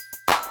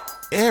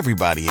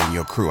Everybody in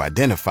your crew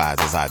identifies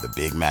as either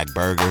Big Mac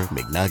Burger,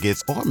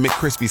 McNuggets, or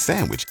McCrispy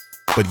Sandwich.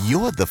 But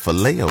you're the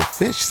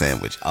Filet-O-Fish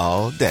Sandwich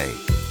all day.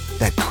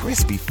 That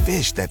crispy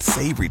fish, that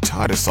savory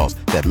tartar sauce,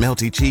 that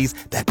melty cheese,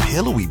 that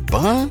pillowy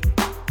bun.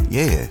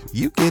 Yeah,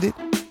 you get it.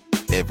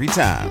 Every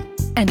time.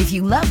 And if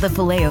you love the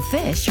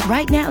Filet-O-Fish,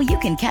 right now you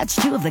can catch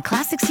two of the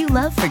classics you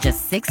love for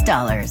just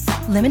 $6.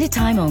 Limited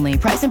time only.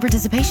 Price and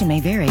participation may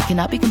vary.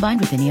 Cannot be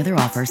combined with any other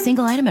offer.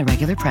 Single item at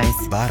regular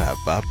price.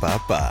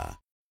 Ba-da-ba-ba-ba.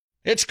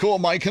 It's Cool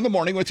Mike in the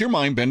morning with your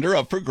Mindbender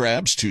up for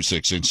grabs. 2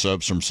 6-inch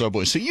subs from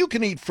Subway, so you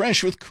can eat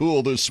fresh with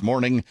Cool this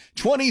morning.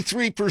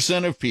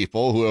 23% of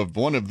people who have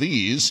one of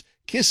these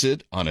kiss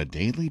it on a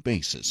daily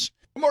basis.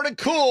 Good morning,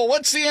 Cool.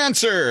 What's the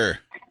answer?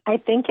 I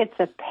think it's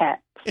a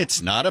pet.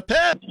 It's not a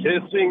pet.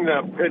 Kissing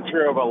the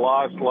picture of a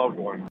lost loved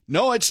one.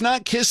 No, it's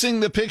not kissing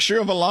the picture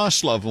of a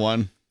lost loved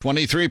one.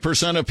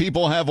 23% of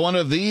people have one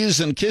of these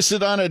and kiss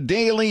it on a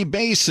daily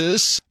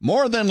basis.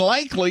 More than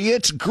likely,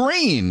 it's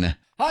green.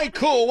 Hi,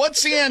 Cool.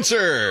 What's the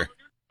answer?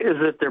 Is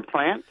it their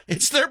plant?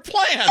 It's their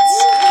plants.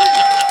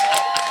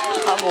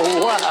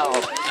 Oh,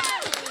 wow.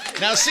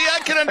 Now, see, I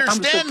can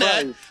understand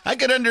that. I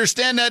could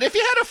understand that. If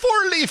you had a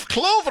 4-leaf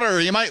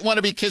clover, you might want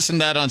to be kissing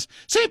that on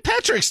St.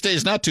 Patrick's Day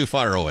is not too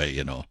far away,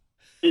 you know.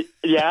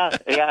 Yeah,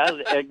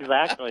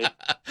 exactly.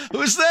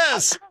 Who's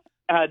this?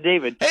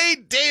 David. Hey,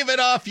 David,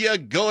 off you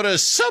go to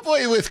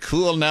Subway with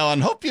Cool now,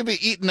 and hope you'll be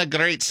eating a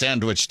great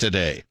sandwich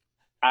today.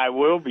 I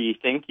will be.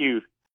 Thank you.